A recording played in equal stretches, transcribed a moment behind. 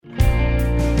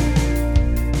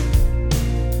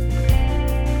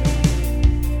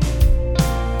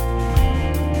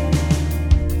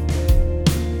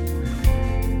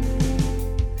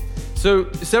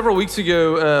So several weeks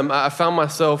ago, I found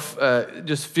myself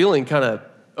just feeling kind of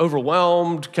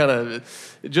overwhelmed, kind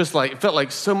of just like, it felt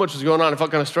like so much was going on. I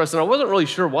felt kind of stressed, and I wasn't really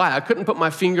sure why. I couldn't put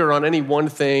my finger on any one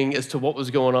thing as to what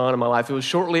was going on in my life. It was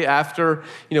shortly after,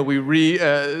 we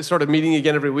started meeting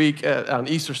again every week on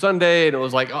Easter Sunday, and it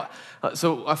was like,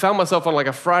 so I found myself on like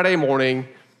a Friday morning,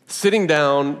 sitting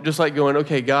down, just like going,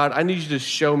 okay, God, I need you to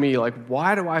show me, like,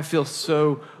 why do I feel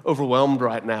so overwhelmed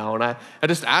right now? And I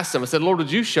just asked him, I said, Lord,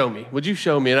 would you show me? Would you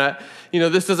show me? And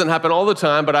this doesn't happen all the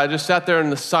time, but I just sat there in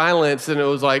the silence, and it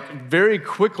was like very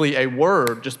quickly a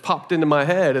word just popped into my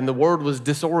head, and the word was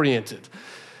disoriented.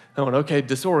 I went, okay,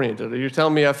 disoriented. You're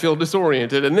telling me I feel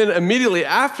disoriented. And then immediately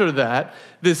after that,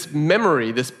 this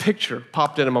memory, this picture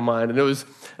popped into my mind, and it was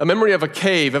a memory of a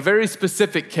cave, a very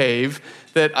specific cave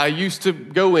that I used to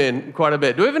go in quite a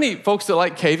bit. Do we have any folks that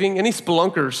like caving? Any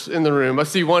spelunkers in the room? I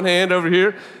see one hand over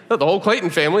here. The whole Clayton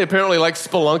family apparently likes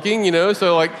spelunking,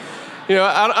 so like,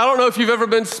 I don't know if you've ever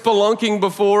been spelunking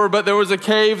before, but there was a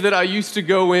cave that I used to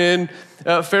go in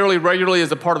fairly regularly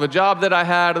as a part of a job that I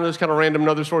had, and those kind of random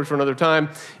another stories for another time.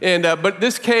 And but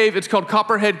this cave, it's called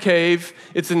Copperhead Cave.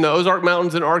 It's in the Ozark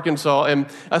Mountains in Arkansas, and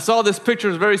I saw this picture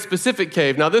of a very specific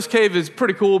cave. Now, this cave is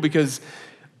pretty cool because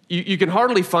you can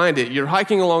hardly find it. You're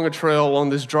hiking along a trail along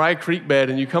this dry creek bed,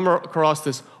 and you come across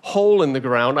this hole in the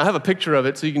ground. I have a picture of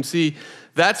it so you can see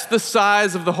that's the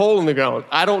size of the hole in the ground.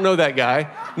 I don't know that guy.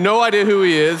 No idea who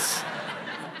he is.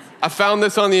 I found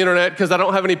this on the internet because I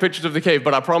don't have any pictures of the cave,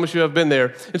 but I promise you I've been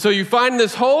there. And so you find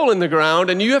this hole in the ground,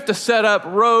 and you have to set up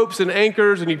ropes and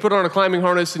anchors, and you put on a climbing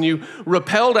harness, and you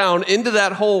rappel down into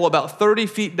that hole about 30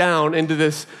 feet down into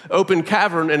this open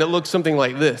cavern, and it looks something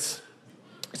like this.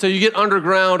 So you get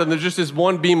underground, and there's just this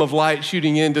one beam of light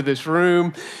shooting into this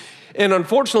room. And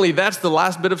unfortunately, that's the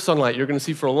last bit of sunlight you're going to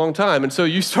see for a long time. And so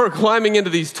you start climbing into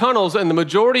these tunnels, and the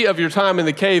majority of your time in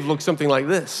the cave looks something like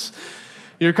this.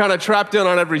 You're kind of trapped in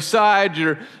on every side.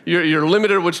 You're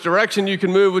limited which direction you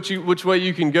can move, which way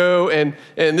you can go, and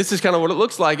this is kind of what it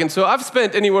looks like. And so I've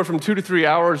spent anywhere from 2 to 3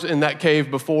 hours in that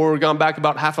cave before, gone back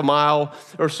about half a mile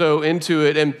or so into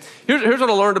it. And here's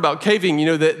what I learned about caving.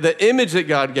 The image that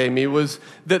God gave me was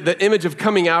the image of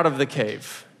coming out of the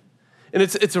cave. And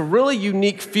it's a really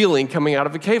unique feeling coming out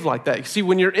of a cave like that. You see,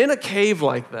 when you're in a cave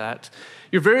like that,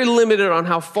 you're very limited on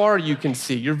how far you can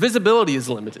see. Your visibility is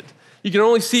limited. You can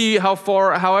only see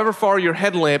however far your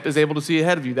headlamp is able to see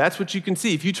ahead of you. That's what you can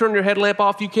see. If you turn your headlamp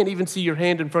off, you can't even see your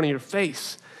hand in front of your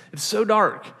face. It's so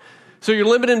dark. So you're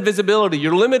limited in visibility.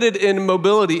 You're limited in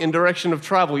mobility and direction of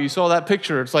travel. You saw that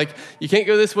picture. It's like you can't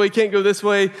go this way, you can't go this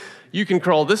way. You can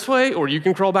crawl this way or you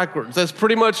can crawl backwards. That's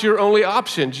pretty much your only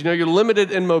options. You're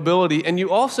limited in mobility, and you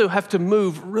also have to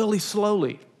move really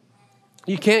slowly.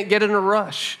 You can't get in a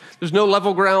rush. There's no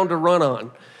level ground to run on.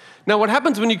 Now, what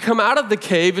happens when you come out of the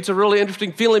cave, it's a really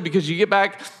interesting feeling because you get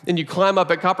back and you climb up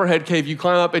at Copperhead Cave, you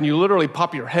climb up and you literally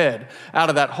pop your head out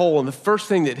of that hole, and the first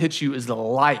thing that hits you is the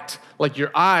light. Like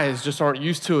your eyes just aren't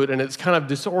used to it, and it's kind of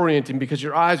disorienting because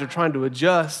your eyes are trying to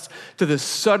adjust to this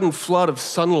sudden flood of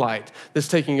sunlight that's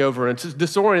taking over, and it's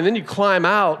disorienting. Then you climb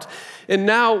out, and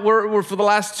now we're for the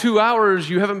last 2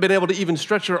 hours, you haven't been able to even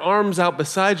stretch your arms out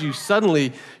beside you.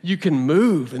 Suddenly, you can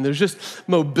move, and there's just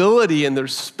mobility, and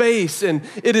there's space, and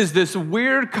it is this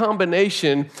weird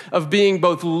combination of being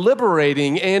both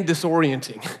liberating and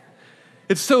disorienting.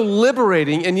 It's so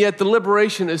liberating, and yet the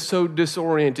liberation is so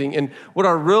disorienting. And what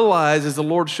I realized as the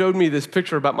Lord showed me this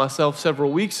picture about myself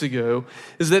several weeks ago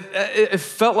is that it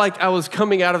felt like I was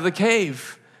coming out of the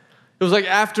cave. It was like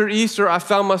after Easter, I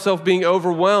found myself being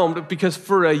overwhelmed because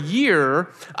for a year,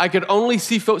 I could only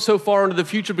see so far into the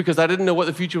future because I didn't know what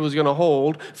the future was going to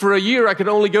hold. For a year, I could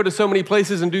only go to so many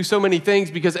places and do so many things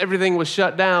because everything was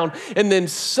shut down. And then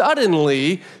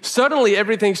suddenly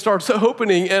everything starts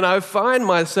opening, and I find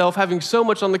myself having so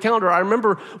much on the calendar. I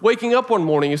remember waking up one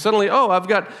morning and suddenly, I've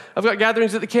got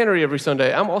gatherings at the Cannery every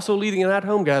Sunday. I'm also leading an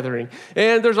at-home gathering.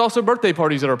 And there's also birthday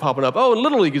parties that are popping up. And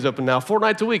Little League is open now, 4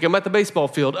 nights a week. I'm at the baseball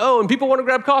field. And people want to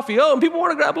grab coffee. And people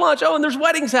want to grab lunch. And there's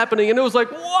weddings happening. And it was like,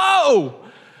 whoa,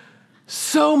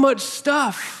 so much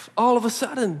stuff all of a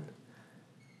sudden.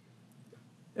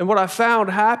 And what I found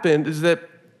happened is that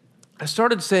I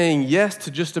started saying yes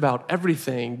to just about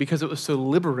everything because it was so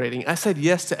liberating. I said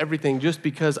yes to everything just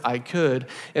because I could.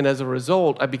 And as a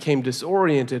result, I became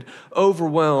disoriented,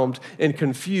 overwhelmed, and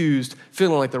confused,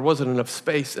 feeling like there wasn't enough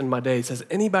space in my days. Has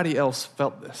anybody else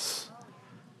felt this?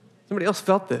 Somebody else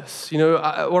felt this. What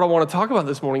I want to talk about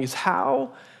this morning is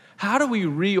how do we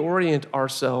reorient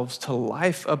ourselves to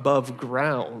life above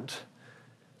ground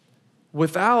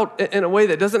in a way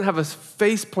that doesn't have us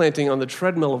face planting on the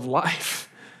treadmill of life?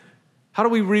 How do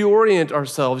we reorient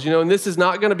ourselves? And this is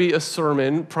not going to be a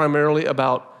sermon primarily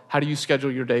about how do you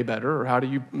schedule your day better or how do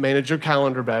you manage your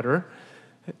calendar better.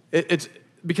 It's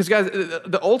because, guys,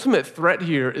 the ultimate threat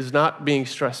here is not being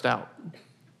stressed out.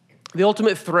 The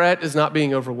ultimate threat is not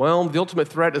being overwhelmed. The ultimate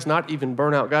threat is not even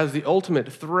burnout. Guys, the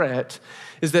ultimate threat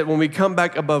is that when we come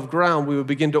back above ground, we will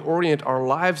begin to orient our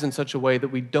lives in such a way that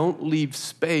we don't leave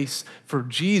space for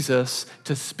Jesus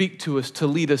to speak to us, to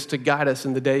lead us, to guide us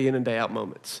in the day in and day out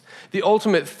moments. The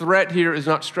ultimate threat here is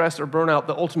not stress or burnout.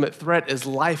 The ultimate threat is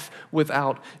life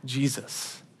without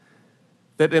Jesus.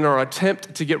 That in our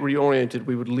attempt to get reoriented,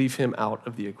 we would leave him out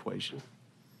of the equation.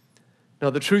 Now,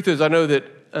 the truth is, I know that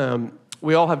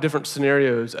we all have different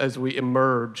scenarios as we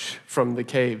emerge from the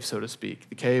cave, so to speak,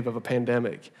 the cave of a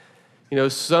pandemic.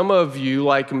 Some of you,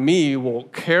 like me, will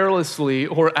carelessly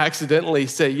or accidentally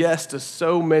say yes to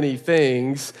so many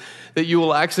things that you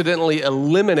will accidentally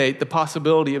eliminate the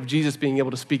possibility of Jesus being able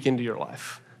to speak into your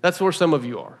life. That's where some of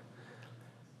you are.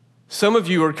 Some of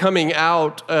you are coming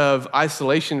out of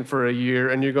isolation for a year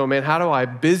and you're going, man, how do I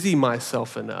busy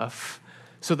myself enough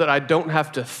so that I don't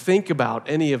have to think about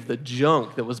any of the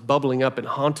junk that was bubbling up and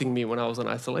haunting me when I was in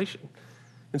isolation?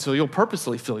 And so you'll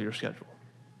purposely fill your schedule.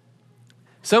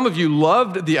 Some of you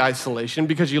loved the isolation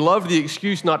because you loved the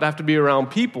excuse not to have to be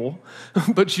around people,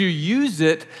 but you used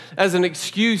it as an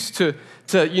excuse to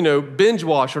binge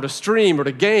watch or to stream or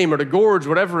to game or to gorge,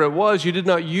 whatever it was. You did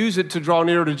not use it to draw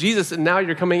nearer to Jesus, and now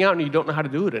you're coming out and you don't know how to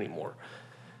do it anymore.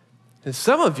 And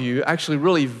some of you actually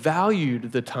really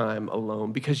valued the time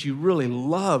alone because you really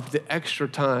loved the extra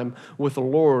time with the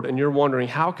Lord, and you're wondering,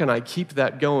 how can I keep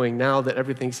that going now that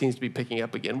everything seems to be picking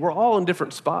up again? We're all in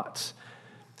different spots.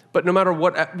 But no matter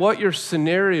what your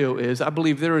scenario is, I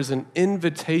believe there is an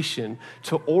invitation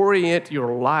to orient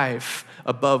your life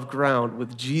above ground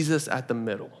with Jesus at the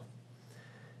middle.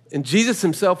 And Jesus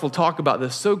himself will talk about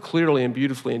this so clearly and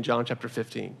beautifully in John chapter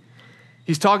 15.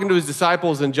 He's talking to his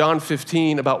disciples in John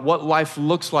 15 about what life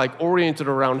looks like oriented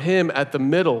around him at the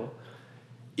middle.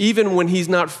 Even when he's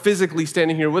not physically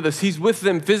standing here with us, he's with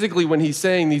them physically when he's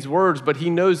saying these words, but he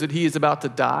knows that he is about to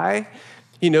die.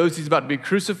 He knows he's about to be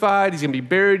crucified, he's going to be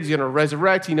buried, he's going to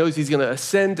resurrect, he knows he's going to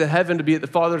ascend to heaven to be at the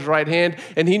Father's right hand,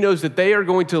 and he knows that they are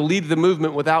going to lead the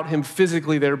movement without him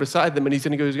physically there beside them. And he's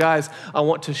going to go, guys, I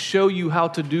want to show you how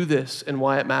to do this and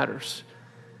why it matters.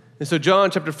 And so John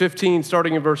chapter 15,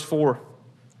 starting in verse 4,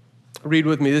 read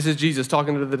with me. This is Jesus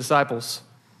talking to the disciples.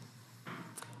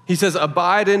 He says,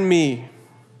 abide in me,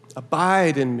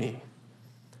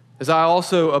 as I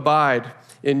also abide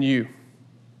in you.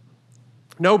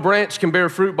 No branch can bear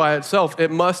fruit by itself.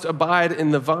 It must abide in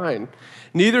the vine.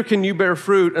 Neither can you bear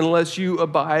fruit unless you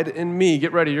abide in me.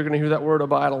 Get ready. You're going to hear that word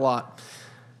abide a lot.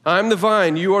 I'm the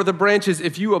vine. You are the branches.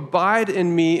 If you abide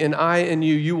in me and I in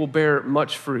you, you will bear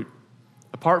much fruit.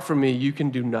 Apart from me, you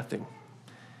can do nothing.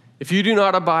 If you do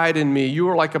not abide in me, you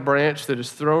are like a branch that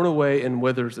is thrown away and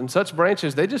withers. And such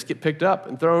branches, they just get picked up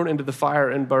and thrown into the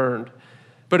fire and burned.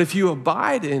 But if you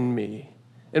abide in me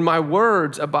and my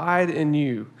words abide in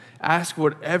you, ask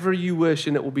whatever you wish,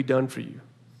 and it will be done for you.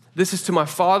 This is to my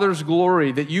Father's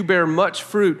glory, that you bear much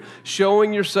fruit,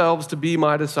 showing yourselves to be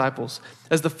my disciples.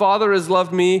 As the Father has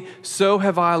loved me, so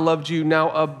have I loved you.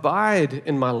 Now abide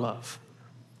in my love.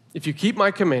 If you keep my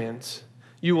commands,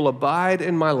 you will abide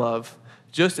in my love,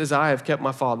 just as I have kept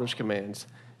my Father's commands,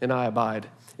 and I abide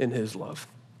in his love.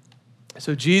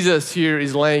 So Jesus here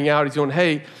is laying out, he's going,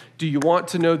 hey, do you want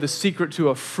to know the secret to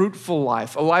a fruitful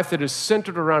life, a life that is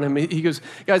centered around him? He goes,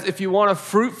 guys, if you want a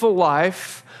fruitful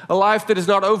life, a life that is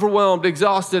not overwhelmed,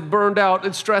 exhausted, burned out,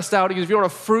 and stressed out, he goes, if you want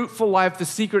a fruitful life, the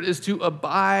secret is to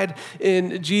abide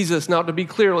in Jesus. Now, to be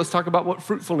clear, let's talk about what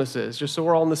fruitfulness is, just so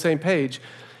we're all on the same page.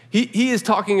 He is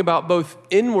talking about both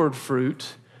inward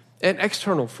fruit and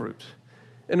external fruit.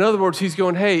 In other words, he's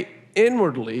going, hey,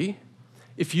 inwardly,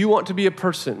 if you want to be a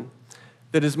person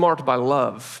that is marked by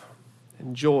love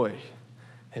and joy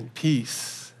and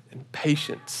peace and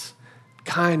patience,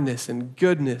 kindness and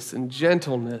goodness and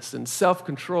gentleness and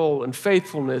self-control and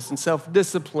faithfulness and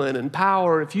self-discipline and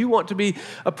power, if you want to be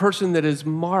a person that is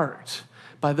marked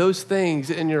by those things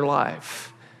in your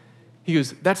life, he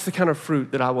goes, that's the kind of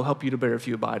fruit that I will help you to bear if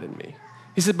you abide in me.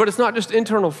 He said, but it's not just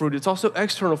internal fruit, it's also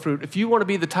external fruit. If you want to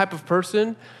be the type of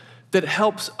person that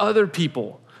helps other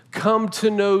people come to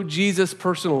know Jesus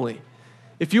personally,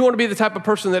 if you want to be the type of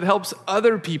person that helps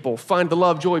other people find the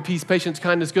love, joy, peace, patience,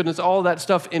 kindness, goodness, all that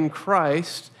stuff in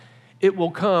Christ, it will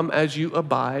come as you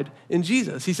abide in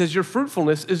Jesus. He says your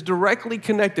fruitfulness is directly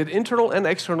connected, internal and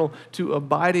external, to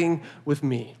abiding with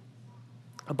me.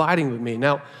 Abiding with me.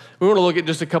 Now, we want to look at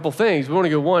just a couple things. We want to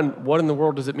go, one, what in the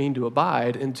world does it mean to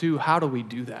abide? And two, how do we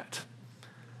do that?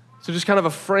 So just kind of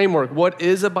a framework. What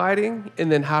is abiding?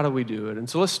 And then how do we do it? And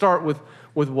so let's start with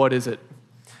what is it?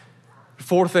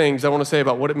 4 things I want to say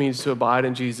about what it means to abide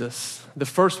in Jesus. The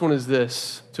first one is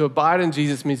this. To abide in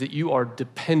Jesus means that you are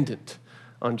dependent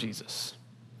on Jesus.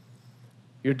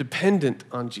 You're dependent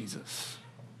on Jesus.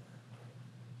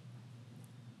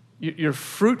 Your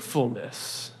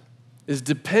fruitfulness is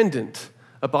dependent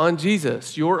upon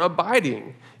Jesus. Your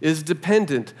abiding is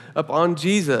dependent upon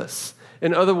Jesus.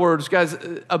 In other words, guys,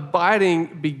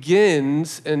 abiding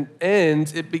begins and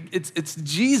ends. It's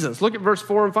Jesus. Look at verse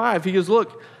 4 and 5. He goes,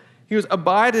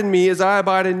 abide in me as I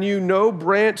abide in you. No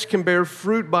branch can bear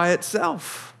fruit by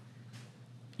itself.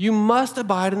 You must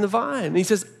abide in the vine. And he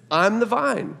says, I'm the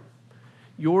vine.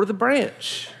 You're the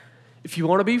branch. If you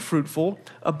want to be fruitful,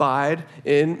 abide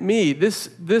in me. This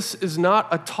is not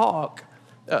a talk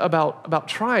about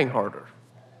trying harder.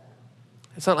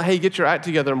 It's not like, hey, get your act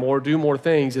together more, do more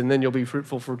things, and then you'll be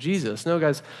fruitful for Jesus. No,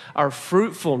 guys, our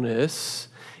fruitfulness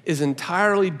is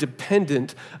entirely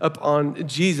dependent upon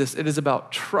Jesus. It is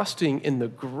about trusting in the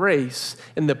grace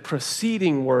and the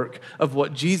preceding work of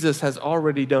what Jesus has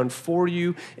already done for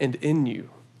you and in you.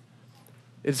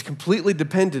 It is completely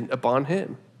dependent upon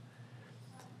him.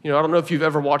 You know, I don't know if you've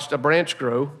ever watched a branch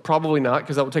grow. Probably not,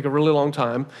 because that would take a really long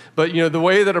time. But, you know, the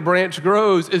way that a branch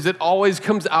grows is it always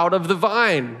comes out of the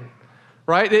vine,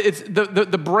 right? It's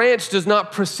the branch does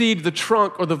not precede the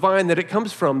trunk or the vine that it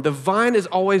comes from. The vine is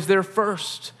always there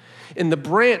first. And the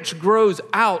branch grows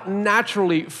out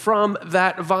naturally from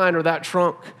that vine or that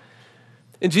trunk.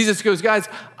 And Jesus goes, guys,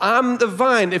 I'm the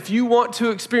vine. If you want to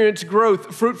experience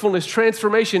growth, fruitfulness,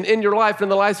 transformation in your life and in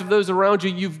the lives of those around you,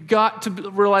 you've got to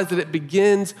realize that it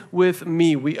begins with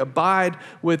me. We abide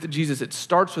with Jesus. It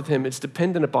starts with him. It's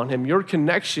dependent upon him. Your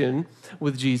connection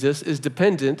with Jesus is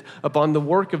dependent upon the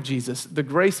work of Jesus, the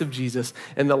grace of Jesus,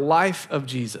 and the life of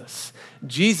Jesus.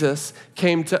 Jesus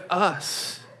came to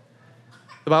us.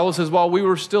 The Bible says, while we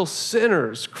were still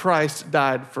sinners, Christ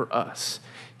died for us.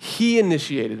 He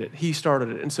initiated it. He started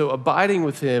it. And so abiding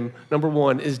with him, number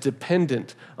 1, is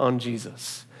dependent on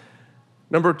Jesus.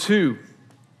 Number two,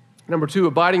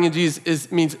 abiding in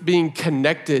Jesus means being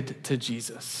connected to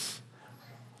Jesus.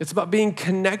 It's about being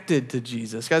connected to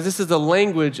Jesus. Guys, this is the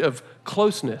language of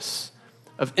closeness,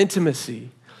 of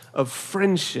intimacy, of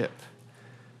friendship.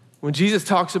 When Jesus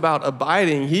talks about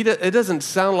abiding, it doesn't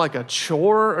sound like a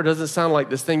chore or doesn't sound like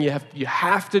this thing you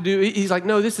have to do. He's like,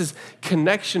 no, this is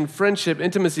connection, friendship,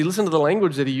 intimacy. Listen to the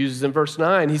language that he uses in verse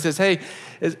 9. He says, hey,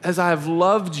 as I have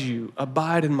loved you,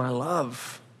 abide in my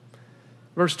love.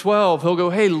 Verse 12, he'll go,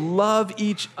 hey, love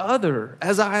each other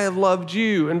as I have loved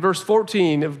you. In verse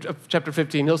 14 of chapter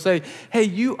 15, he'll say, hey,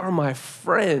 you are my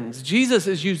friends. Jesus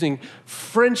is using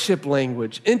friendship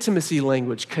language, intimacy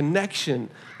language, connection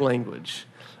language.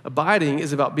 Abiding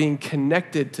is about being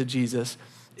connected to Jesus.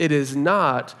 It is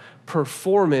not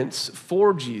performance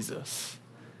for Jesus,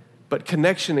 but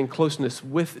connection and closeness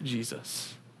with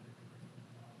Jesus.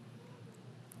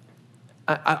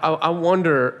 I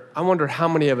wonder how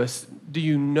many of us, do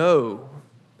you know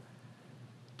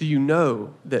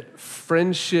that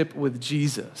friendship with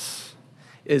Jesus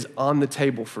is on the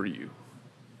table for you?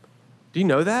 Do you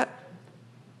know that?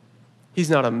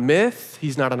 He's not a myth.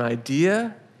 He's not an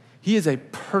idea. He is a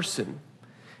person.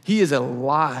 He is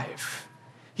alive.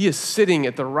 He is sitting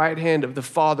at the right hand of the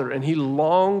Father, and he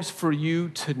longs for you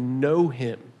to know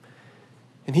him.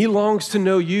 And he longs to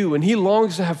know you, and he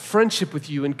longs to have friendship with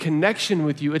you and connection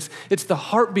with you. It's the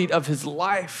heartbeat of his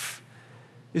life,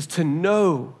 is to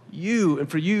know you and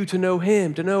for you to know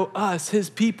him, to know us, his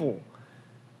people.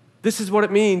 This is what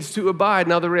it means to abide.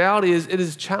 Now, the reality is it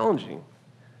is challenging.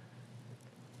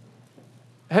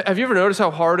 Have you ever noticed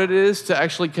how hard it is to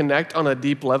actually connect on a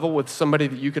deep level with somebody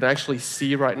that you can actually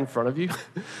see right in front of you?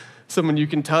 Someone you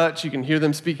can touch, you can hear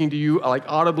them speaking to you like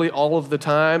audibly all of the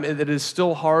time, and it is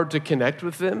still hard to connect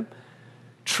with them?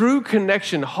 True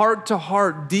connection,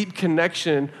 heart-to-heart, deep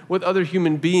connection with other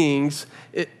human beings,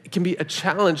 it can be a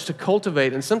challenge to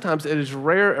cultivate, and sometimes it is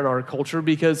rare in our culture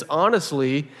because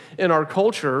honestly, in our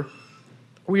culture,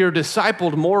 we are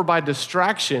discipled more by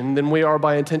distraction than we are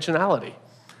by intentionality.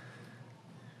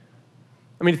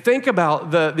 I mean, think about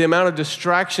the amount of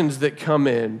distractions that come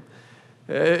in.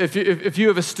 If you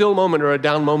have a still moment or a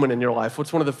down moment in your life,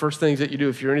 what's one of the first things that you do?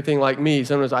 If you're anything like me,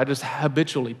 sometimes I just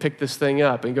habitually pick this thing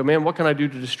up and go, man, what can I do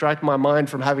to distract my mind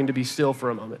from having to be still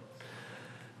for a moment?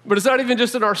 But it's not even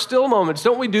just in our still moments.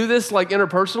 Don't we do this like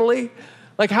interpersonally?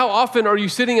 Like how often are you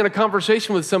sitting in a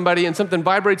conversation with somebody and something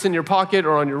vibrates in your pocket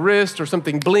or on your wrist or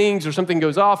something blings or something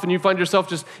goes off and you find yourself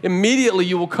just immediately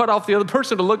you will cut off the other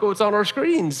person to look at what's on our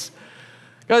screens.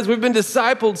 Guys, we've been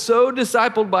so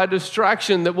discipled by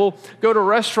distraction that we'll go to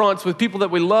restaurants with people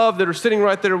that we love that are sitting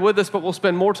right there with us, but we'll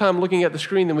spend more time looking at the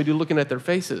screen than we do looking at their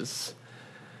faces.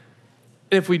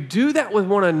 And if we do that with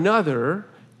one another,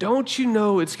 don't you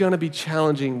know it's going to be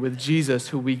challenging with Jesus,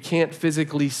 who we can't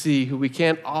physically see, who we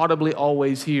can't audibly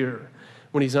always hear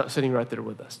when he's not sitting right there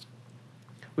with us?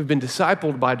 We've been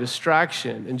discipled by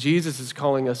distraction, and Jesus is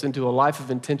calling us into a life of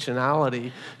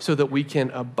intentionality so that we can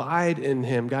abide in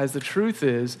him. Guys, the truth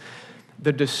is,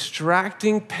 the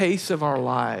distracting pace of our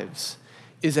lives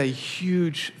is a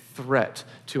huge threat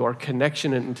to our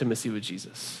connection and intimacy with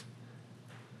Jesus.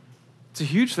 It's a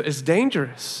huge threat. It's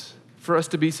dangerous for us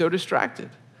to be so distracted.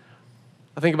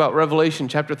 I think about Revelation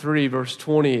chapter 3, verse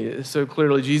 20. So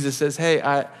clearly, Jesus says, hey,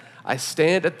 I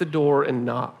stand at the door and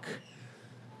knock.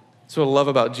 That's what I love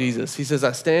about Jesus. He says,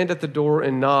 I stand at the door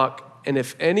and knock, and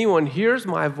if anyone hears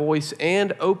my voice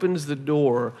and opens the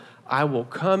door, I will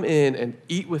come in and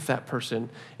eat with that person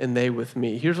and they with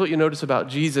me. Here's what you notice about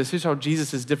Jesus. Here's how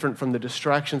Jesus is different from the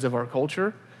distractions of our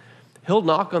culture. He'll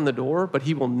knock on the door, but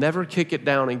he will never kick it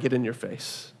down and get in your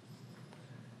face.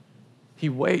 He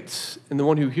waits, and the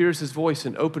one who hears his voice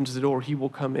and opens the door, he will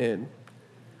come in.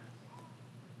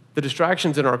 The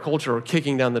distractions in our culture are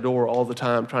kicking down the door all the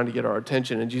time, trying to get our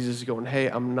attention. And Jesus is going, hey,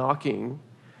 I'm knocking.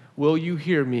 Will you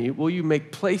hear me? Will you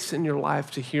make place in your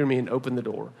life to hear me and open the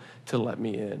door to let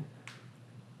me in?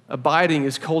 Abiding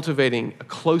is cultivating a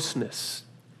closeness,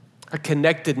 a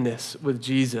connectedness with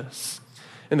Jesus.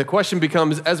 And the question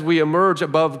becomes, as we emerge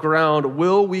above ground,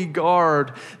 will we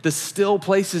guard the still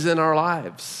places in our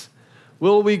lives?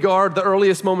 Will we guard the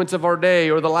earliest moments of our day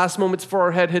or the last moments before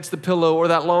our head hits the pillow or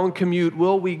that long commute?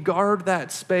 Will we guard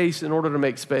that space in order to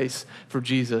make space for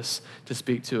Jesus to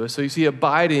speak to us? So you see,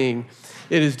 abiding,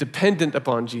 it is dependent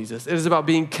upon Jesus. It is about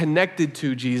being connected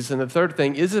to Jesus. And the third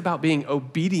thing is about being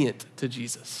obedient to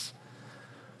Jesus.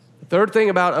 The third thing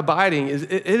about abiding is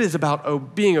it is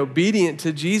about being obedient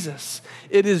to Jesus.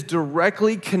 It is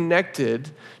directly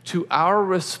connected to our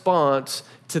response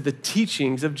to the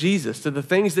teachings of Jesus, to the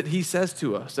things that he says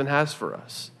to us and has for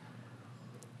us.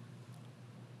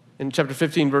 In chapter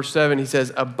 15, verse 7, he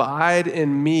says, abide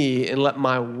in me and let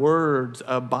my words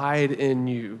abide in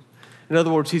you. In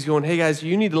other words, he's going, hey guys,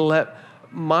 you need to let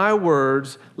my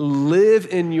words live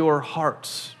in your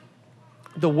hearts.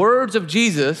 The words of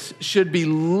Jesus should be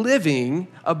living,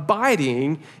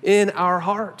 abiding in our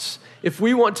hearts. If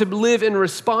we want to live in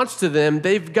response to them,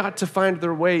 they've got to find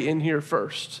their way in here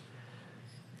first.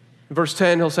 In verse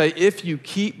 10, he'll say, if you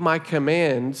keep my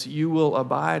commands, you will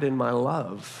abide in my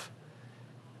love.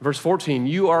 Verse 14,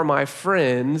 you are my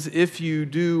friends if you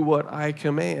do what I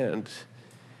command.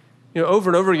 You know, over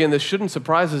and over again, this shouldn't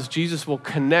surprise us. Jesus will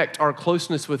connect our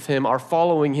closeness with him, our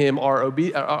following him,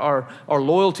 our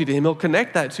loyalty to him. He'll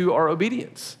connect that to our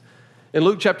obedience. In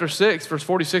Luke chapter 6, verse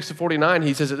 46 to 49,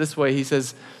 he says it this way. He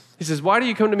says, why do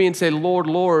you come to me and say, Lord,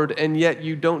 Lord, and yet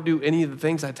you don't do any of the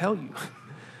things I tell you?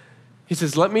 He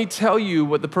says, let me tell you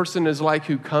what the person is like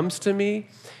who comes to me,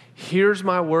 hears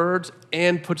my words,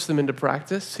 and puts them into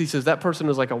practice. He says, that person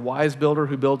is like a wise builder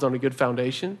who builds on a good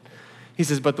foundation. He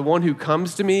says, but the one who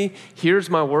comes to me, hears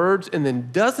my words, and then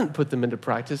doesn't put them into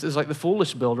practice is like the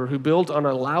foolish builder who builds on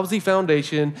a lousy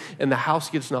foundation and the house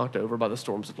gets knocked over by the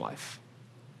storms of life.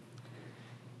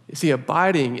 You see,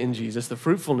 abiding in Jesus, the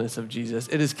fruitfulness of Jesus,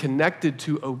 it is connected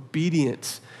to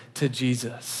obedience to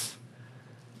Jesus.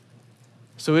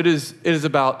 So it is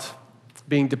about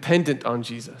being dependent on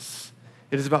Jesus.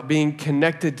 It is about being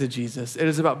connected to Jesus. It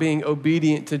is about being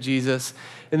obedient to Jesus.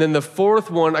 And then the fourth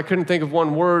one, I couldn't think of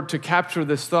one word to capture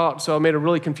this thought, so I made a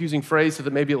really confusing phrase so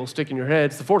that maybe it will stick in your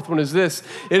heads. The fourth one is this.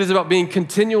 It is about being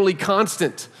continually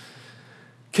constant.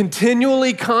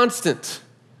 Continually constant.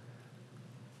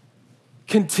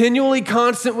 Continually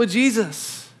constant with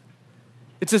Jesus.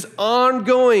 It's this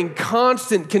ongoing,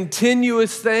 constant,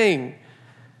 continuous thing.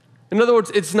 In other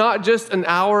words, it's not just an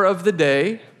hour of the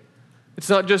day. It's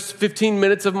not just 15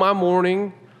 minutes of my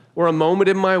morning or a moment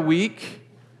in my week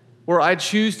where I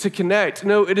choose to connect.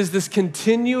 No, it is this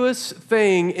continuous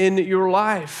thing in your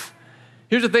life.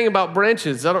 Here's the thing about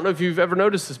branches. I don't know if you've ever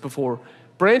noticed this before.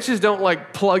 Branches don't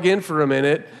like plug in for a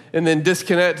minute and then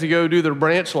disconnect to go do their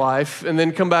branch life and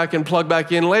then come back and plug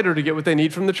back in later to get what they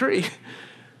need from the tree.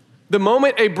 The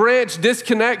moment a branch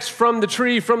disconnects from the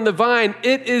tree, from the vine,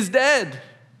 it is dead.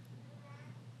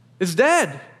 It's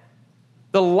dead.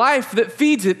 The life that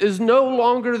feeds it is no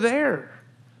longer there.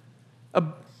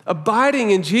 Abiding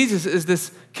in Jesus is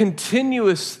this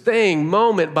continuous thing,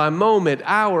 moment by moment,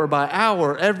 hour by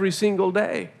hour, every single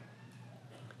day.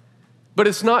 But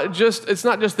it's not just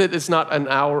that it's not an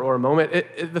hour or a moment.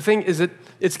 The thing is that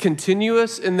it's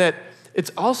continuous in that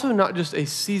it's also not just a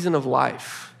season of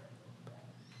life.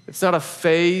 It's not a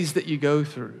phase that you go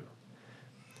through.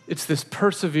 It's this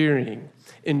persevering,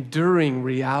 enduring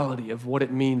reality of what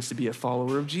it means to be a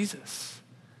follower of Jesus.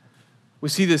 We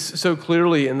see this so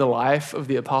clearly in the life of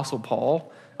the Apostle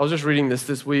Paul. I was just reading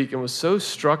this week and was so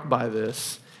struck by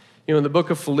this. You know, in the book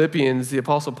of Philippians, the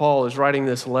Apostle Paul is writing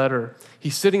this letter.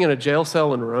 He's sitting in a jail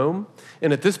cell in Rome.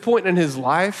 And at this point in his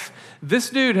life, this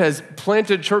dude has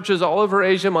planted churches all over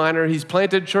Asia Minor. He's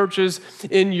planted churches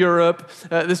in Europe.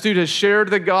 This dude has shared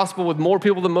the gospel with more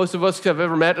people than most of us have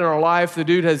ever met in our life. The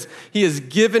dude has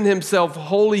given himself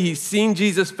wholly. He's seen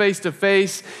Jesus face to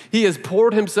face. He has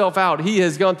poured himself out. He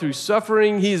has gone through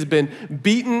suffering. He has been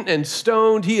beaten and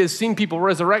stoned. He has seen people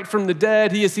resurrect from the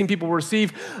dead. He has seen people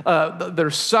receive their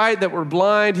sight that were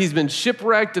blind. He's been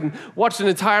shipwrecked and watched an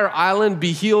entire island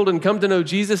be healed and come to know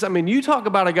Jesus. I mean, you talk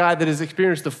about a guy that has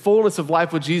experienced the fullness of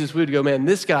life with Jesus, we would go, man,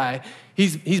 this guy,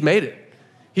 he's made it.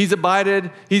 He's abided,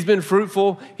 he's been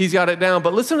fruitful, he's got it down.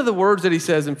 But listen to the words that he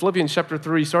says in Philippians chapter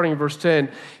 3, starting in verse 10.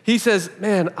 He says,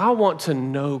 man, I want to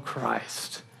know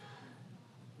Christ.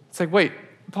 It's like, wait,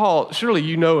 Paul, surely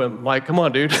you know him. Like, come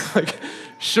on, dude. Like,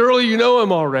 surely you know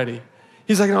him already.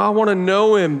 He's like, no, I want to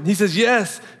know him. He says,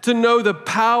 yes, to know the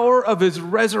power of his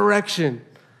resurrection.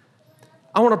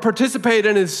 I want to participate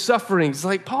in his sufferings. It's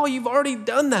like, Paul, you've already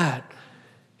done that.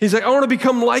 He's like, I want to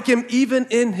become like him even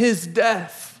in his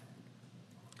death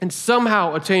and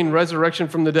somehow attain resurrection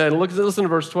from the dead. And listen to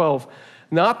verse 12.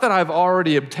 Not that I've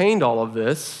already obtained all of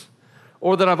this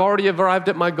or that I've already arrived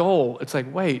at my goal. It's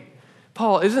like, wait,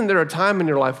 Paul, isn't there a time in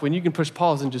your life when you can push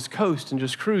pause and just coast and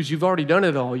just cruise? You've already done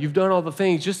it all. You've done all the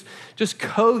things. Just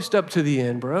coast up to the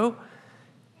end, bro.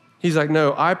 He's like,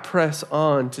 no, I press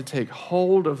on to take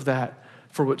hold of that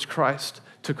for which Christ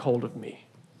took hold of me.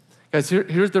 Guys,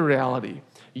 here's the reality.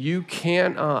 You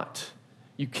cannot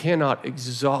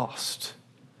exhaust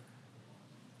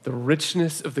the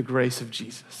richness of the grace of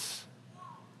Jesus.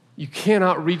 You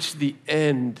cannot reach the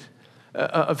end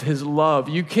of his love.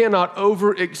 You cannot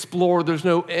over-explore. There's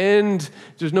no end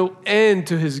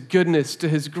to his goodness, to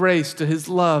his grace, to his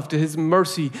love, to his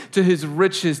mercy, to his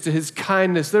riches, to his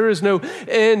kindness. There is no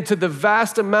end to the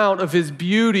vast amount of his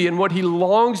beauty and what he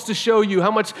longs to show you,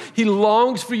 how much he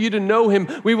longs for you to know him.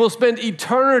 We will spend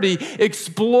eternity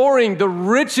exploring the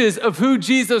riches of who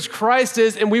Jesus Christ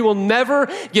is, and we will never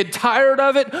get tired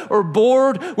of it or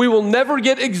bored. We will never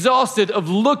get exhausted of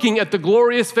looking at the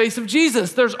glorious face of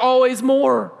Jesus. There's always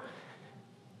more.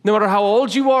 No matter how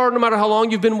old you are, no matter how long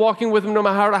you've been walking with him, no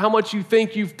matter how much you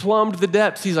think you've plumbed the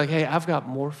depths, he's like, hey, I've got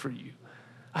more for you.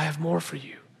 I have more for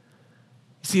you. You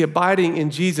see, abiding in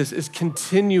Jesus is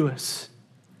continuous.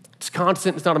 It's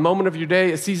constant. It's not a moment of your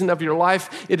day, a season of your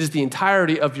life. It is the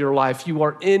entirety of your life. You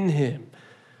are in him.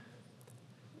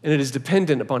 And it is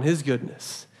dependent upon his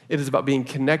goodness. It is about being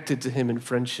connected to him in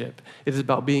friendship. It is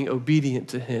about being obedient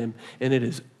to him. And it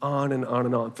is on and on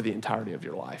and on for the entirety of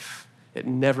your life. It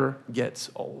never gets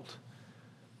old.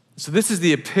 So this is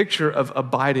the picture of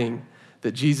abiding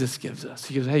that Jesus gives us.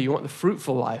 He goes, hey, you want the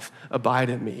fruitful life? Abide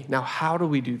in me. Now, how do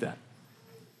we do that?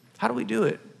 How do we do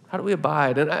it? How do we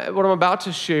abide? And what I'm about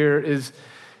to share is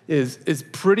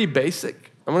pretty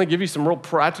basic. I'm going to give you some real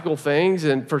practical things.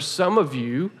 And for some of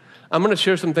you, I'm going to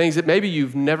share some things that maybe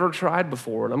you've never tried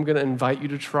before, and I'm going to invite you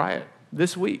to try it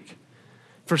this week.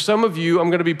 For some of you, I'm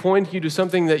going to be pointing you to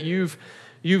something that you've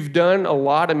done a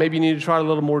lot and maybe you need to try a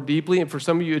little more deeply. And for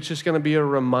some of you, it's just going to be a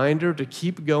reminder to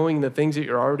keep going in the things that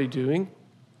you're already doing.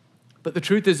 But the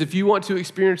truth is, if you want to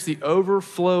experience the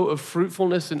overflow of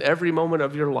fruitfulness in every moment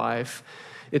of your life,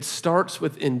 it starts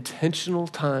with intentional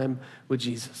time with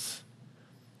Jesus.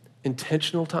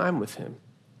 Intentional time with him.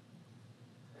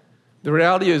 The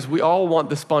reality is we all want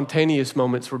the spontaneous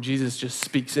moments where Jesus just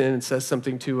speaks in and says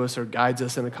something to us or guides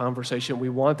us in a conversation. We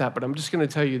want that, but I'm just going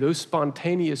to tell you those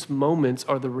spontaneous moments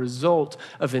are the result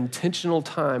of intentional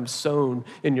time sown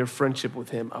in your friendship with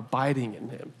him, abiding in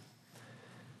him.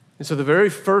 And so the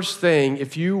very first thing,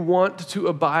 if you want to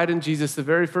abide in Jesus, the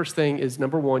very first thing is,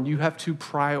 number one, you have to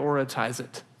prioritize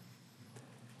it.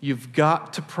 You've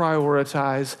got to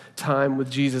prioritize time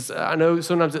with Jesus. I know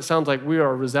sometimes it sounds like we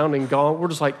are a resounding gong. We're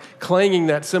just like clanging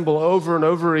that cymbal over and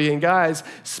over again. Guys,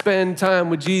 spend time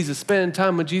with Jesus, spend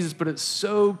time with Jesus. But it's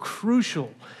so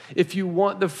crucial. If you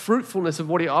want the fruitfulness of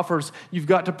what he offers, you've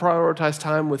got to prioritize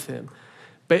time with him.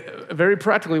 But very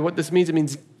practically, what this means, it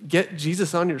means get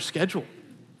Jesus on your schedule.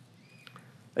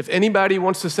 If anybody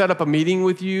wants to set up a meeting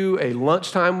with you, a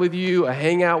lunchtime with you, a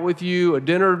hangout with you, a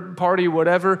dinner party,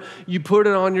 whatever, you put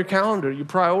it on your calendar, you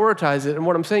prioritize it. And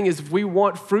what I'm saying is if we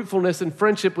want fruitfulness and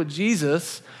friendship with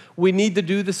Jesus, we need to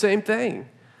do the same thing.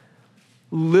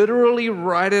 Literally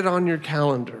write it on your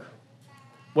calendar.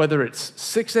 Whether it's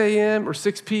 6 a.m. or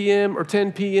 6 p.m. or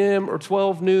 10 p.m. or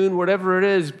 12 noon, whatever it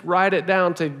is, write it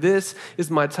down. Say, this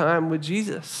is my time with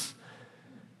Jesus.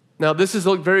 Now, this has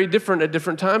looked very different at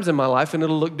different times in my life, and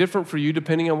it'll look different for you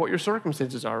depending on what your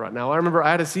circumstances are right now. I remember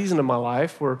I had a season of my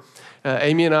life where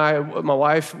Amy and I, my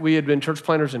wife, we had been church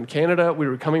planters in Canada. We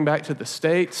were coming back to the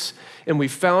States, and we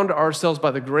found ourselves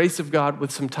by the grace of God with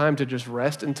some time to just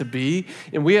rest and to be.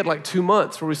 And we had like 2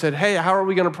 months where we said, hey, how are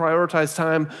we going to prioritize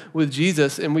time with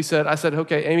Jesus? And I said,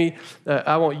 okay, Amy,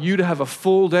 I want you to have a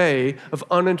full day of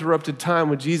uninterrupted time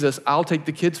with Jesus. I'll take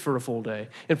the kids for a full day.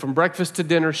 And from breakfast to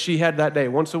dinner, she had that day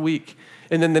once a week.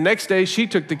 And then the next day, she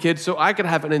took the kids so I could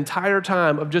have an entire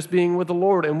time of just being with the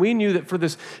Lord. And we knew that for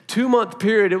this 2-month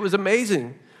period, it was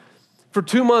amazing. For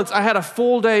 2 months, I had a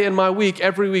full day in my week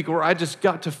every week where I just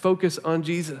got to focus on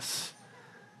Jesus.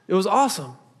 It was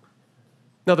awesome.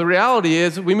 Now, the reality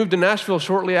is we moved to Nashville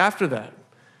shortly after that.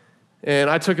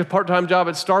 And I took a part-time job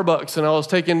at Starbucks, and I was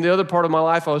taking the other part of my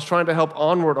life. I was trying to help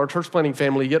Onward, our church planting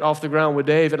family, get off the ground with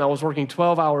Dave, and I was working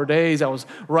 12-hour days. I was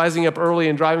rising up early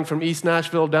and driving from East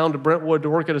Nashville down to Brentwood to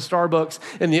work at a Starbucks,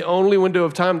 and the only window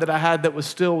of time that I had that was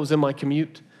still was in my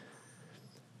commute.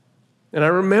 And I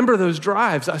remember those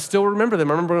drives. I still remember them.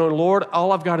 I remember going, Lord,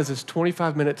 all I've got is this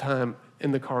 25-minute time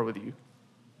in the car with you.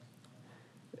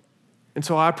 And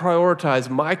so I prioritize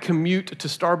my commute to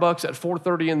Starbucks at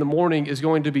 4:30 in the morning is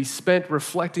going to be spent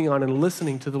reflecting on and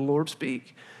listening to the Lord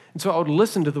speak. And so I would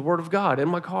listen to the Word of God in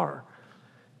my car.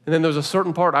 And then there was a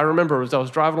certain part I remember as I was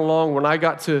driving along when I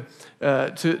got to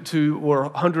where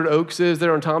 100 Oaks is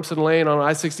there in Thompson Lane on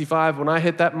I-65. When I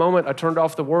hit that moment, I turned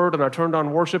off the Word and I turned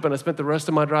on worship, and I spent the rest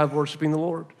of my drive worshiping the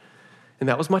Lord. And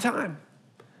that was my time.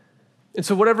 And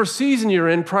so whatever season you're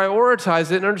in,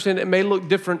 prioritize it and understand it may look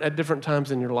different at different times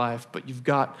in your life, but you've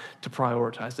got to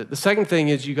prioritize it. The second thing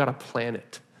is you got to plan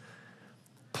it.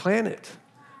 Plan it.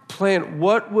 Plan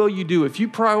what will you do. If you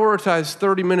prioritize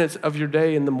 30 minutes of your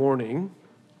day in the morning,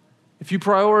 if you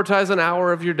prioritize an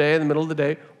hour of your day in the middle of the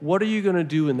day, what are you going to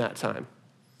do in that time?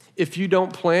 If you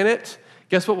don't plan it,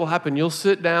 guess what will happen? You'll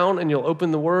sit down and you'll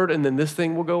open the Word, and then this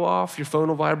thing will go off, your phone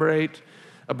will vibrate,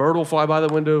 a bird will fly by the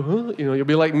window. You'll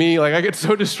be like me, like I get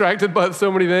so distracted by so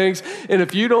many things. And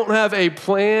if you don't have a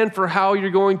plan for how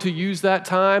you're going to use that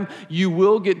time, you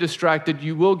will get distracted,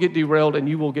 you will get derailed, and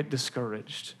you will get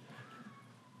discouraged.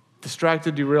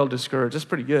 Distracted, derailed, discouraged. That's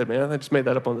pretty good, man. I just made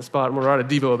that up on the spot. I'm going to write a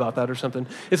Devo about that or something.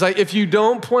 It's like if you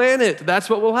don't plan it, that's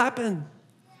what will happen.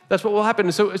 That's what will happen.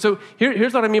 And so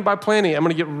here's what I mean by planning. I'm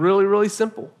going to get really, really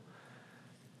simple.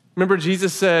 Remember,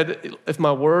 Jesus said, if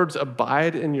my words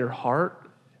abide in your heart,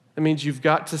 that means you've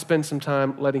got to spend some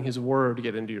time letting his word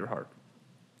get into your heart.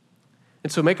 And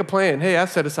so make a plan. Hey, I've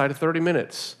set aside 30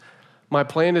 minutes. My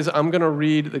plan is I'm going to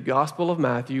read the Gospel of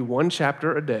Matthew, 1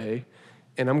 chapter a day,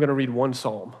 and I'm going to read 1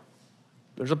 psalm.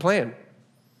 There's a plan.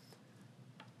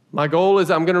 My goal is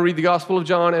I'm going to read the Gospel of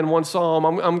John and 1 psalm.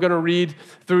 I'm going to read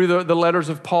through the letters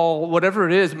of Paul. Whatever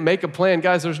it is, make a plan.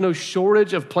 Guys, there's no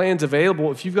shortage of plans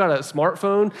available. If you've got a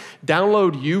smartphone,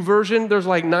 download YouVersion. There's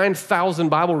like 9,000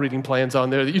 Bible reading plans on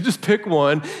there that you just pick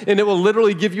one, and it will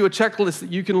literally give you a checklist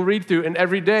that you can read through. And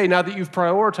every day, now that you've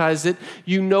prioritized it,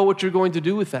 you know what you're going to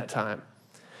do with that time.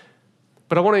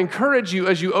 But I want to encourage you,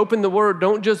 as you open the Word,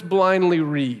 don't just blindly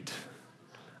read.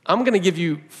 I'm going to give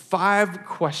you 5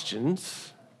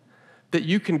 questions that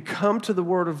you can come to the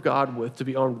Word of God with to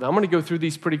be armed with. I'm going to go through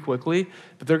these pretty quickly,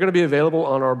 but they're going to be available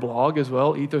on our blog as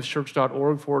well,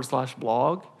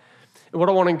 ethoschurch.org/blog. And what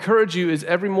I want to encourage you is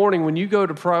every morning when you go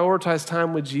to prioritize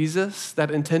time with Jesus,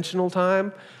 that intentional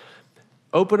time,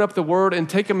 open up the Word and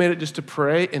take a minute just to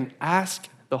pray and ask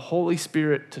the Holy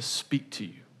Spirit to speak to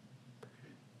you.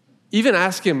 Even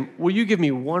ask him, will you give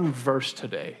me 1 verse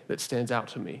today that stands out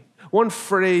to me? 1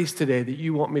 phrase today that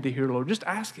you want me to hear, Lord. Just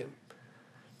ask him.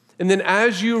 And then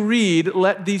as you read,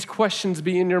 let these questions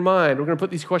be in your mind. We're going to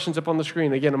put these questions up on the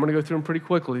screen. Again, I'm going to go through them pretty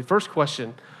quickly. First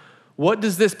question, what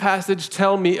does this passage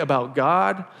tell me about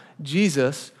God,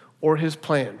 Jesus, or his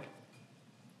plan?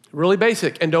 Really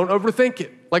basic, and don't overthink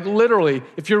it. Like literally,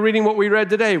 if you're reading what we read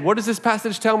today, what does this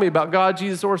passage tell me about God,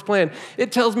 Jesus, or his plan?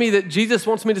 It tells me that Jesus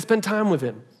wants me to spend time with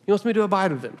him. He wants me to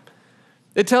abide with him.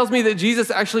 It tells me that Jesus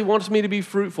actually wants me to be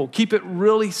fruitful. Keep it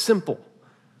really simple.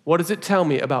 What does it tell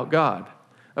me about God,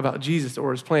 about Jesus,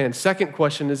 or his plan? Second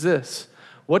question is this.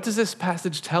 What does this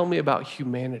passage tell me about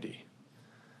humanity?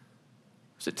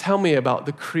 What does it tell me about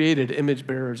the created image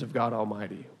bearers of God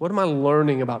Almighty? What am I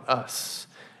learning about us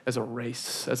as a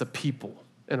race, as a people,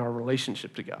 in our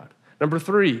relationship to God? Number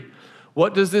 3,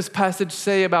 what does this passage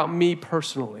say about me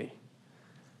personally?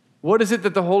 What is it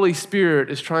that the Holy Spirit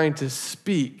is trying to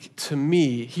speak to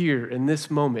me here in this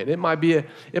moment? It might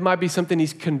be something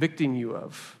he's convicting you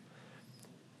of.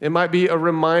 It might be a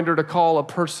reminder to call a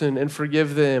person and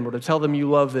forgive them or to tell them you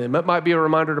love them. It might be a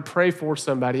reminder to pray for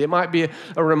somebody. It might be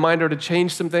a reminder to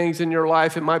change some things in your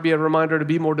life. It might be a reminder to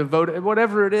be more devoted.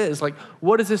 Whatever it is, like,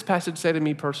 what does this passage say to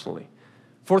me personally?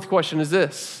 Fourth question is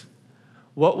this: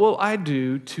 what will I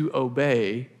do to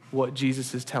obey what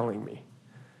Jesus is telling me?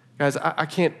 Guys, I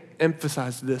can't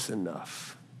emphasize this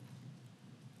enough.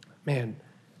 Man,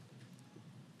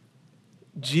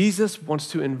 Jesus wants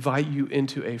to invite you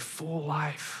into a full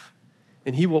life,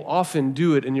 and he will often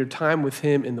do it in your time with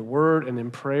him in the word and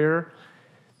in prayer.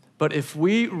 But if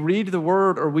we read the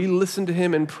word or we listen to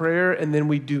him in prayer and then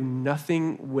we do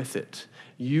nothing with it,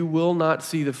 you will not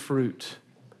see the fruit.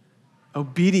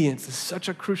 Obedience is such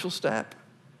a crucial step.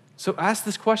 So ask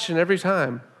this question every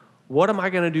time: what am I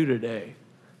going to do today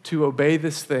to obey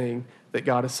this thing that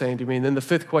God is saying to me? And then the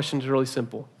fifth question is really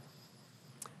simple: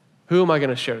 who am I going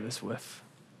to share this with?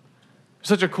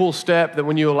 Such a cool step that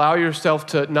when you allow yourself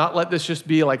to not let this just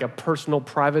be like a personal,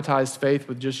 privatized faith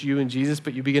with just you and Jesus,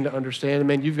 but you begin to understand,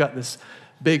 man, you've got this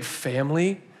big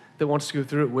family that wants to go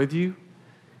through it with you.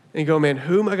 And you go, man,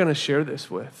 who am I going to share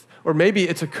this with? Or maybe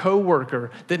it's a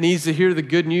coworker that needs to hear the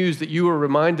good news that you were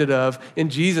reminded of in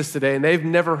Jesus today, and they've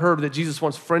never heard that Jesus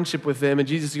wants friendship with them. And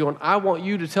Jesus is going, I want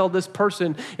you to tell this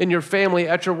person in your family,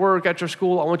 at your work, at your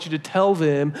school, I want you to tell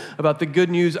them about the good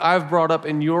news I've brought up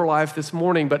in your life this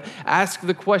morning. But ask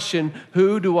the question,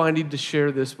 who do I need to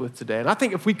share this with today? And I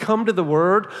think if we come to the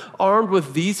Word armed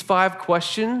with these 5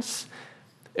 questions,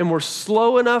 and we're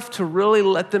slow enough to really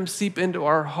let them seep into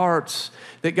our hearts,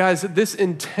 that, guys, this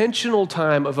intentional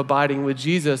time of abiding with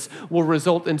Jesus will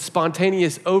result in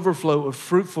spontaneous overflow of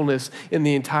fruitfulness in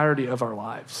the entirety of our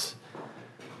lives.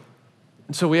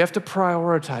 And so we have to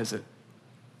prioritize it.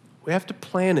 We have to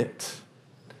plan it.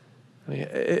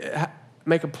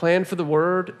 Make a plan for the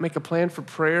word, make a plan for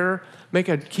prayer,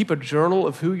 keep a journal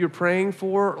of who you're praying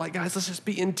for. Like, guys, let's just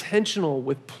be intentional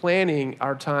with planning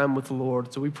our time with the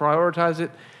Lord. So we prioritize it,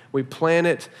 we plan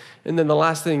it, and then the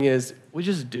last thing is we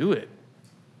just do it.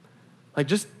 Like,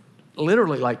 just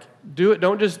literally, like, do it.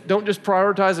 Don't just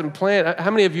prioritize and plan.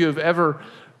 How many of you have ever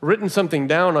written something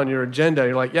down on your agenda?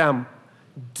 You're like, yeah, I'm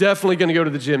definitely going to go to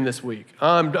the gym this week.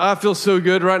 I feel so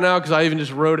good right now because I even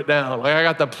just wrote it down. Like, I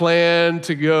got the plan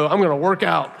to go. I'm going to work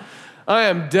out. I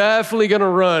am definitely going to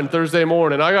run Thursday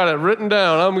morning. I got it written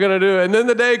down. I'm going to do it. And then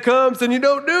the day comes and you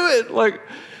don't do it. Like,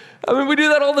 I mean, we do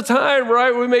that all the time,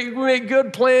 right? We make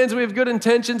good plans. We have good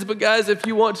intentions. But guys, if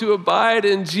you want to abide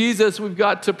in Jesus, we've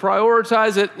got to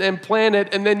prioritize it and plan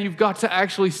it. And then you've got to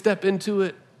actually step into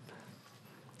it.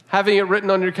 Having it written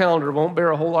on your calendar won't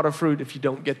bear a whole lot of fruit if you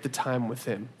don't get the time with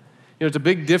him. You know, it's a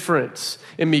big difference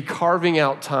in me carving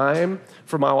out time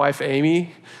for my wife,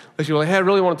 Amy. She's like, hey, I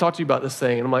really want to talk to you about this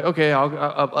thing. And I'm like, okay,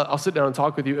 I'll sit down and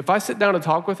talk with you. If I sit down and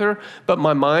talk with her, but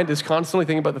my mind is constantly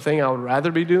thinking about the thing I would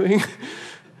rather be doing,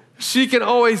 she can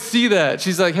always see that.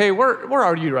 She's like, hey, where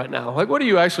are you right now? Like, what are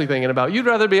you actually thinking about? You'd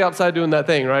rather be outside doing that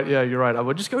thing, right? Yeah, you're right. I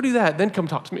would just go do that, then come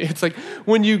talk to me. It's like,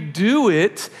 when you do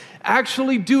it,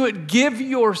 actually do it. Give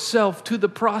yourself to the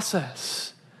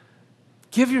process.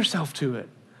 Give yourself to it.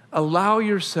 Allow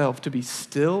yourself to be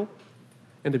still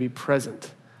and to be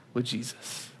present with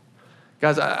Jesus.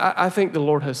 Guys, I think the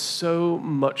Lord has so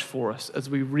much for us as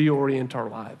we reorient our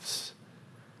lives.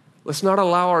 Let's not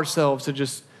allow ourselves to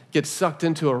just get sucked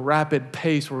into a rapid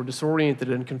pace where we're disoriented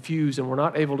and confused and we're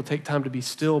not able to take time to be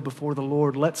still before the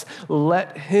Lord. Let's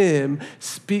let him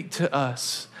speak to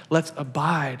us. Let's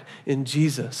abide in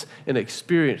Jesus and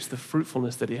experience the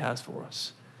fruitfulness that he has for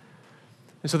us.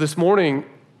 And so this morning,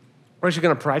 we're actually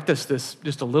going to practice this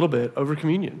just a little bit over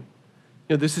communion.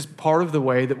 You know, this is part of the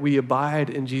way that we abide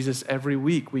in Jesus every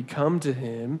week. We come to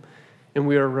him and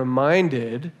we are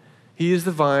reminded he is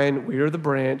the vine, we are the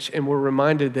branch, and we're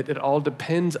reminded that it all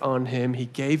depends on him. He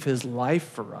gave his life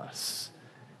for us.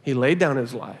 He laid down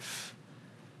his life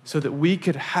so that we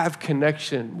could have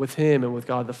connection with him and with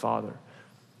God the Father.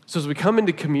 So as we come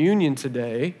into communion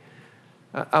today,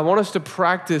 I want us to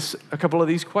practice a couple of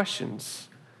these questions.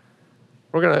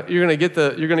 You're gonna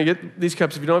get these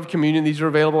cups. If you don't have communion, these are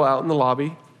available out in the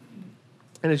lobby.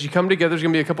 And as you come together, there's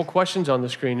gonna be a couple questions on the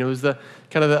screen. It was I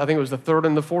think it was the third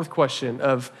and the fourth question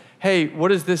of, hey,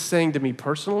 what is this saying to me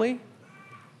personally?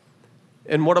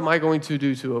 And what am I going to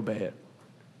do to obey it?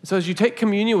 So as you take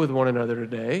communion with one another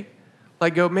today,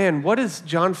 like, go, man, what is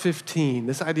John 15,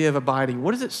 this idea of abiding,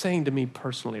 what is it saying to me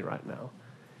personally right now?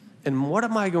 And what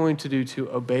am I going to do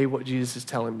to obey what Jesus is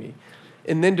telling me?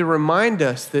 And then to remind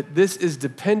us that this is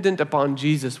dependent upon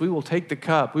Jesus. We will take the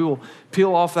cup. We will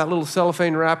peel off that little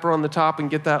cellophane wrapper on the top and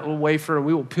get that little wafer, and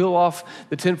we will peel off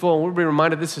the tinfoil, and we'll be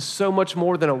reminded this is so much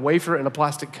more than a wafer in a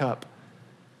plastic cup.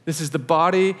 This is the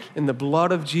body and the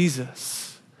blood of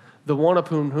Jesus, the one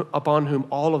upon whom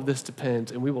all of this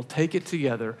depends, and we will take it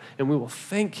together, and we will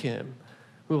thank him.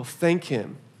 We will thank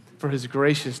him for his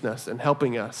graciousness and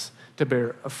helping us to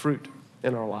bear a fruit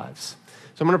in our lives.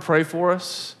 So I'm going to pray for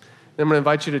us. I'm going to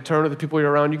invite you to turn to the people you're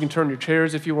around. You can turn your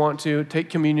chairs if you want to. Take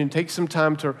communion. Take some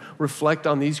time to reflect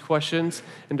on these questions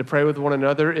and to pray with one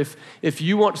another. If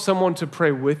you want someone to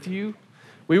pray with you,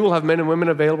 we will have men and women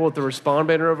available at the Respond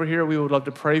banner over here. We would love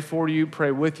to pray for you,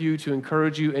 pray with you, to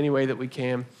encourage you any way that we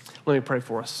can. Let me pray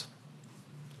for us.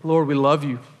 Lord, we love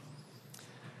you.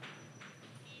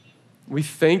 We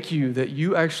thank you that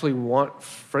you actually want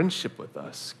friendship with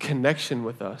us, connection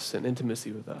with us, and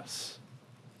intimacy with us.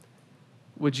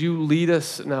 Would you lead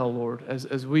us now, Lord,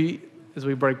 as we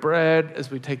break bread,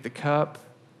 as we take the cup?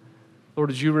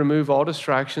 Lord, as you remove all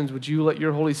distractions, would you let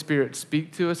your Holy Spirit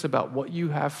speak to us about what you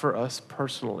have for us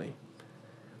personally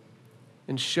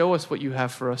and show us what you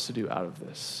have for us to do out of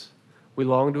this? We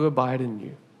long to abide in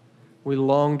you. We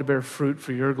long to bear fruit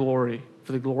for your glory,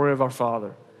 for the glory of our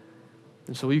Father.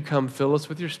 And so will you come fill us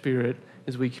with your Spirit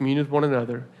as we commune with one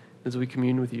another, as we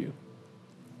commune with you.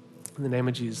 In the name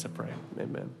of Jesus, I pray.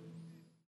 Amen.